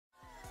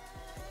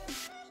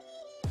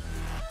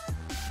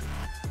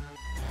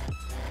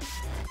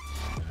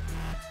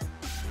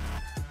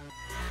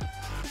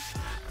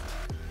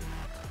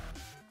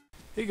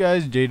Hey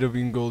guys, JW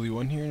and Goalie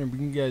 1 here, and I'm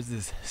bringing you guys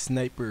this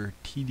Sniper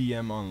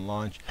TDM on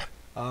launch.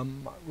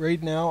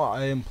 Right now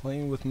I am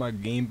playing with my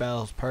game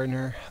battles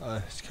partner.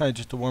 It's kind of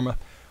just a warm up.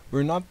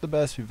 We're not the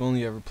best, we've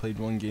only ever played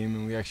one game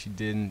and we actually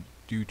didn't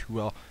do too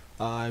well.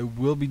 I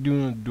will be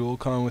doing a dual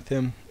con with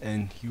him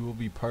and he will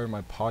be part of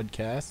my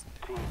podcast.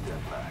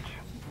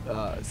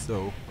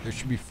 So there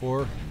should be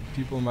 4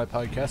 people in my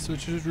podcast,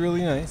 which is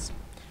really nice.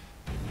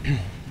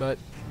 But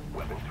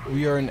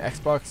we are an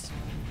Xbox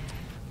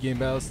game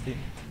battles team.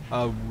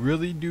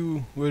 Really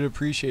would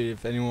appreciate it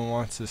if anyone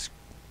wants to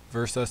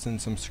verse us in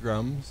some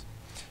scrums.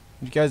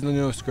 If you guys don't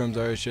know what scrums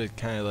are, it's just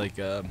kind of like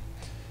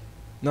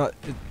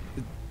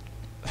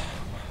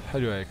how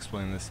do I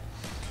explain this?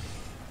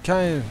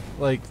 Kind of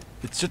like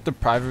it's just a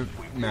private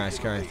match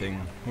kind of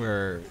thing,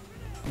 where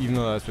even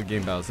though that's what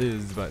game battles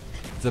is, but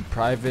it's a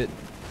private.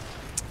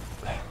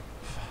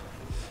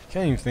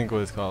 Can't even think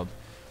what it's called.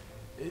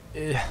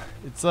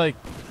 It's like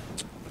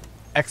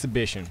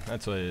exhibition.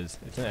 That's what it is.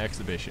 It's an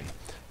exhibition.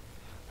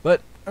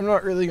 But I'm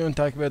not really going to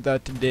talk about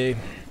that today.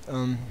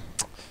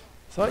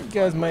 Thought you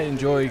guys might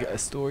enjoy a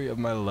story of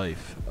my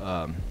life.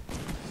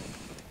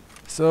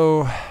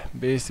 So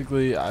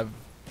basically, I've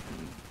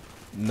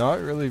not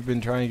really been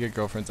trying to get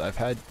girlfriends. I've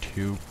had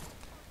 2,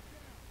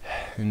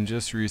 and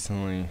just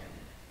recently,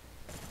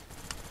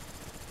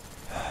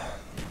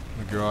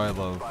 the girl I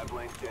love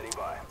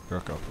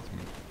broke up with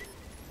me.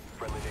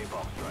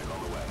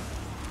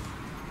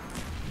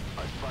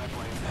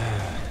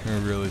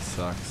 It really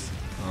sucks.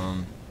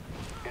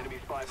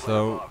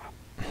 So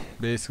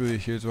basically,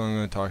 here's what I'm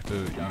going to talk to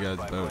you guys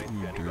about.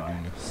 Ooh,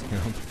 dirtiness.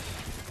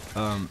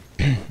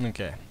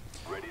 Okay.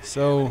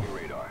 So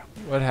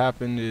what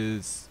happened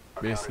is,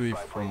 basically,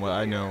 from what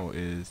I know,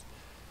 is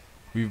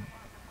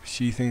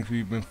she thinks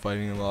we've been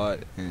fighting a lot,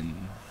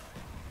 and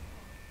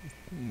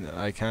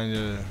I kind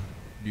of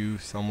do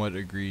somewhat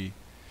agree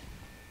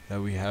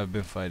that we have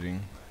been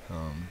fighting.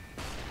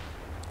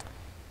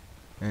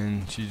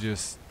 And she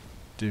just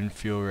didn't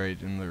feel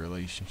right in the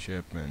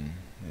relationship, and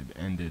it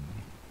ended.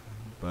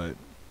 But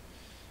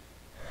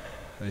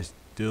I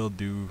still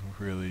do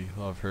really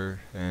love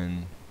her,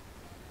 and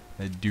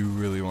I do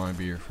really want to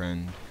be your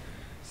friend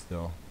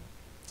still.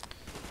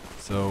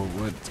 So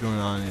what's going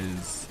on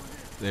is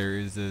there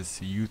is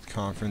this youth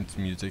conference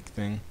music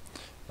thing.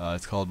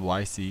 It's called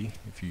YC.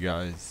 If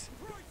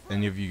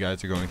any of you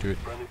guys are going to it.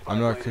 I'm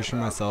not a Christian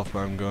myself, but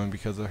I'm going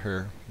because of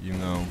her, even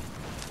though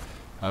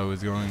I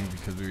was going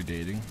because we were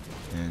dating,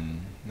 and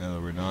now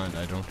that we're not,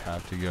 I don't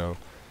have to go,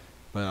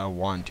 but I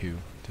want to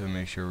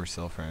make sure we're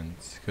still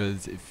friends.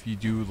 Because if you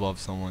do love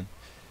someone,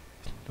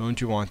 don't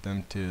you want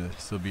them to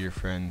still be your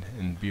friend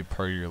and be a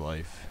part of your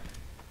life?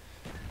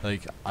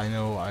 Like, I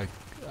know I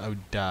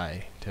would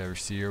die to ever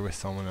see her with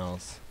someone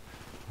else,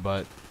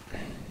 but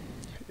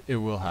it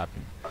will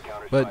happen.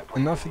 But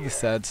enough of the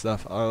sad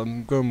stuff.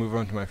 I'm going to move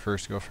on to my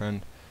first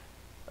girlfriend.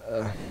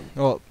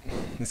 Well,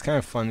 it's kind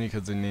of funny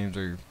because the names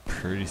are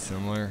pretty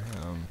similar.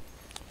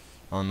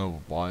 I don't know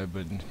why,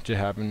 but it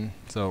just happened.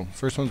 So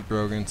first one's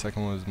Brogan,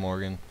 second one was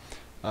Morgan.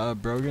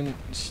 Brogan,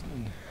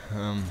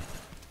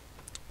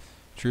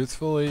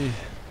 truthfully,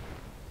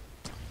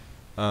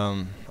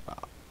 I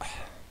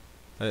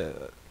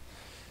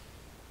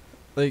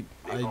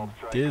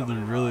did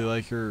really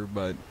like her,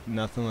 but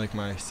nothing like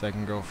my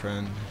second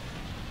girlfriend.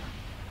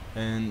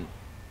 And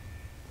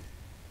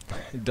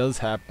it does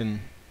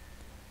happen.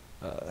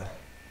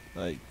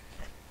 Like,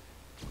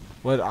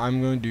 what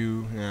I'm going to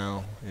do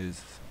now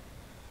is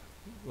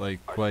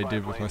like what I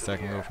did with my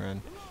second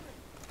girlfriend.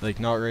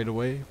 Like, not right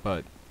away,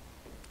 but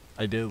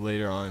I did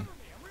later on.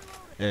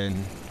 And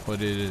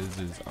what it is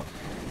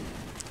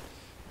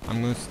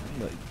I'm going to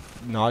like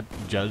not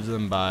judge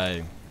them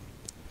by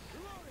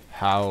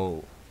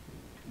how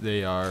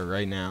they are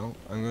right now.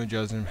 I'm going to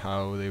judge them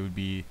how they would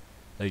be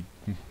like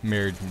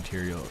marriage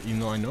material.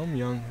 Even though I know I'm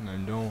young and I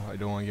know I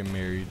don't want to get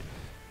married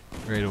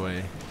right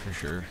away for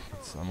sure.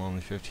 I'm only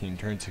 15,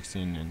 turned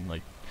 16 in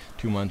like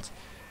 2 months.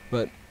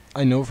 But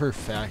I know for a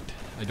fact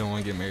I don't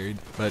want to get married,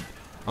 but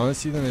I want to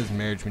see them as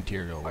marriage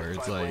material, where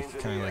it's like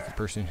kind of like a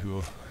person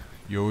who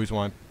you always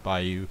want by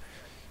you.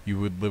 You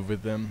would live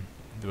with them,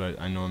 but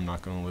I know I'm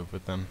not going to live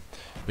with them.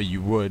 But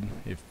you would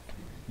if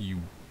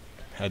you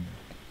had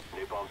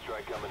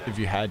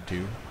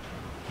to.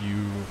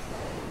 You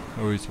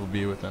always will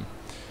be with them,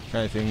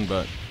 kind of thing.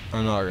 But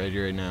I'm not ready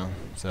right now,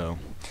 so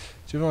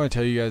just want to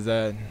tell you guys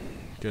that,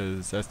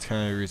 because that's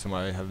kind of the reason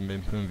why I haven't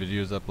been putting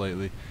videos up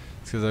lately.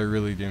 It's because I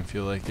really didn't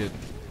feel like it,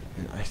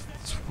 and I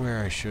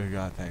swear I should have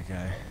got that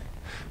guy.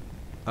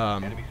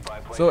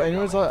 So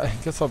anyways, I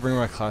guess I'll bring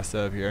my class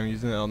setup here. I'm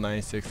using the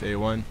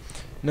L96A1,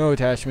 no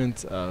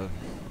attachments,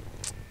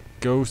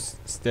 Ghost,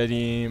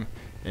 Steady Aim,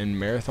 and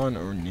Marathon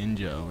or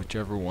Ninja,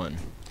 whichever one.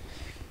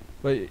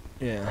 But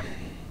yeah,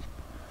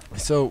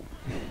 so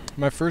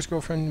my first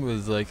girlfriend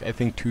was like, I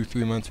think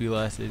 2-3 months we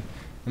lasted,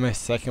 and my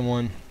second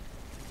one,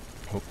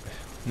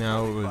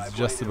 now it was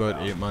just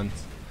about 8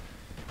 months.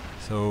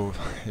 So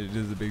it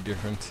is a big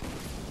difference.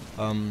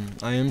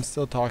 I am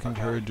still talking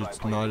to her,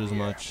 just not as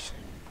much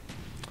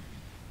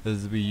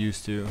as we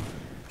used to.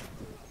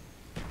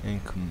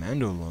 and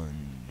commando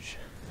lunge.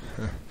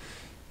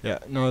 Yeah,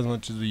 not as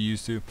much as we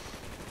used to,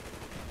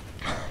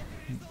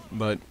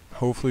 but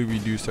hopefully we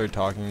do start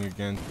talking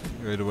again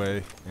right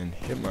away. And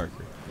hit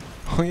marker.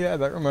 Oh yeah,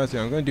 that reminds me,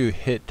 I'm going to do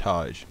hit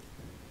Taj,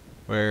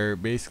 where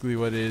basically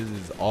what it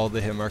is all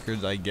the hit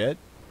markers I get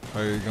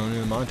are going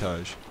in the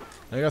montage.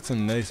 I got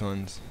some nice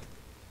ones,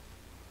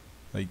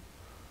 like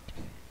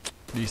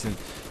decent.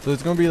 So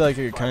it's gonna be like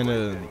a kind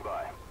of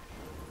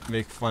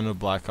make fun of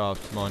Black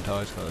Ops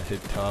montage called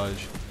hit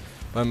Taj,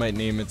 but I might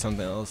name it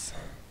something else.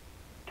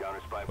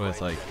 But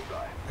it's like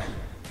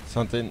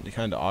something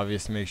kind of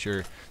obvious to make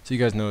sure, so you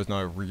guys know it's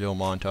not a real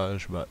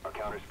montage. But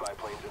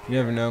you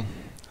never know.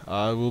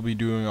 I will be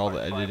doing all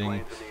the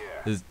editing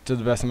to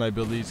the best of my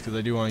abilities, because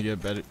I do want to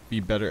get be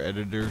better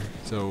editor.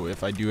 So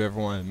if I do ever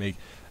want to make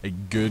a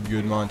good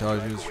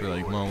montages for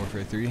like Modern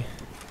Warfare 3,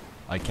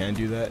 I can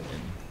do that.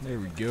 And there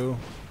we go,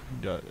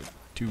 got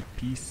a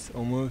 2-piece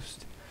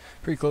almost,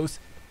 pretty close.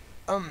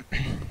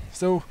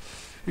 So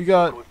we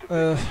got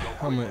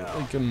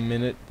like a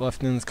minute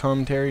left in this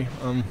commentary.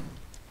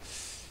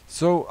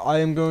 So I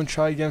am going to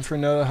try again for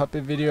another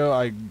Huppet video.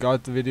 I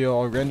got the video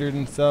all rendered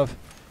and stuff.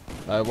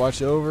 I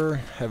watched it over,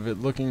 have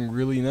it looking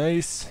really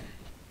nice,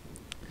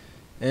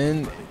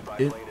 and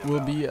it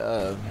will be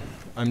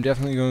I'm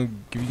definitely going to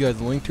give you guys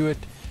a link to it,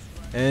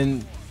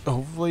 and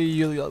hopefully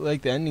you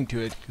like the ending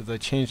to it, because I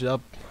changed it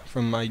up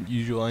from my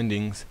usual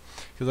endings,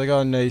 because I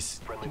got a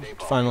nice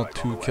final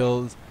 2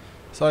 kills.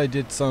 So I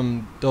did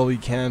some Dolby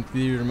Cam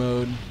theater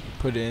mode,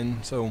 put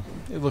in, so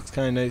it looks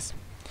kind of nice.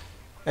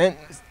 And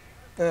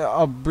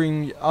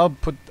I'll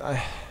put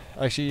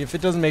actually, if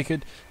it doesn't make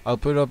it, I'll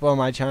put it up on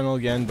my channel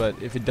again,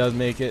 but if it does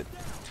make it,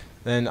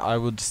 then I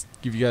will just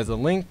give you guys a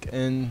link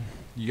and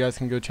you guys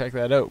can go check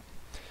that out.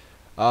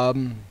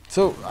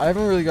 So I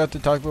haven't really got to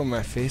talk about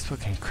my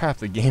Facebook, and crap,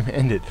 the game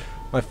ended.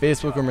 My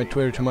Facebook or my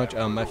Twitter too much.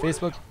 My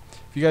Facebook,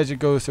 if you guys should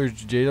go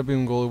search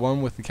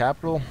JW1 with the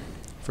capital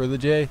for the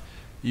J,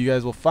 you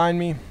guys will find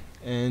me,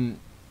 and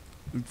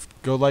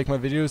go like my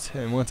videos.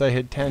 And once I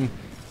hit 10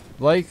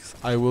 likes,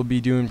 I will be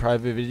doing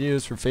private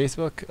videos for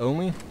Facebook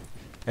only.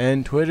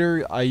 And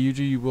Twitter, I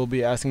usually will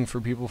be asking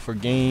for people for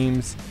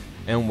games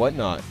and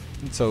whatnot.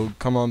 So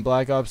come on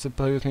Black Ops to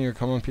play with me, or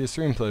come on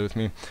PS3 and play with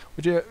me,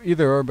 which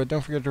either or. But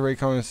don't forget to rate,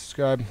 comment, and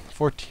subscribe.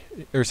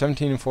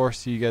 17 and 4.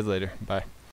 See you guys later. Bye.